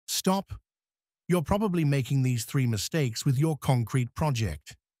Stop. You're probably making these three mistakes with your concrete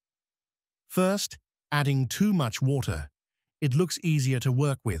project. First, adding too much water. It looks easier to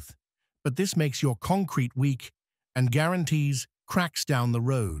work with, but this makes your concrete weak and guarantees cracks down the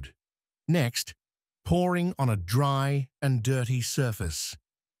road. Next, pouring on a dry and dirty surface.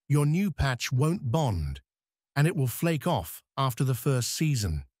 Your new patch won't bond, and it will flake off after the first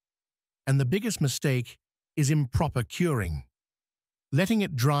season. And the biggest mistake is improper curing. Letting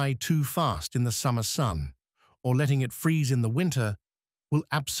it dry too fast in the summer sun, or letting it freeze in the winter, will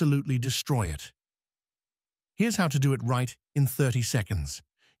absolutely destroy it. Here's how to do it right in 30 seconds.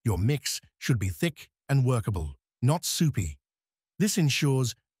 Your mix should be thick and workable, not soupy. This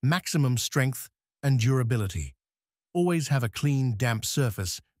ensures maximum strength and durability. Always have a clean, damp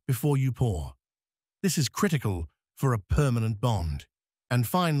surface before you pour. This is critical for a permanent bond. And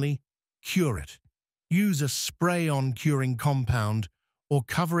finally, cure it. Use a spray-on curing compound or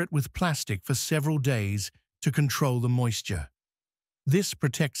cover it with plastic for several days to control the moisture. This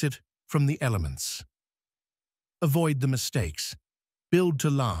protects it from the elements. Avoid the mistakes. Build to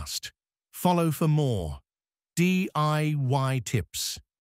last. Follow for more DIY tips.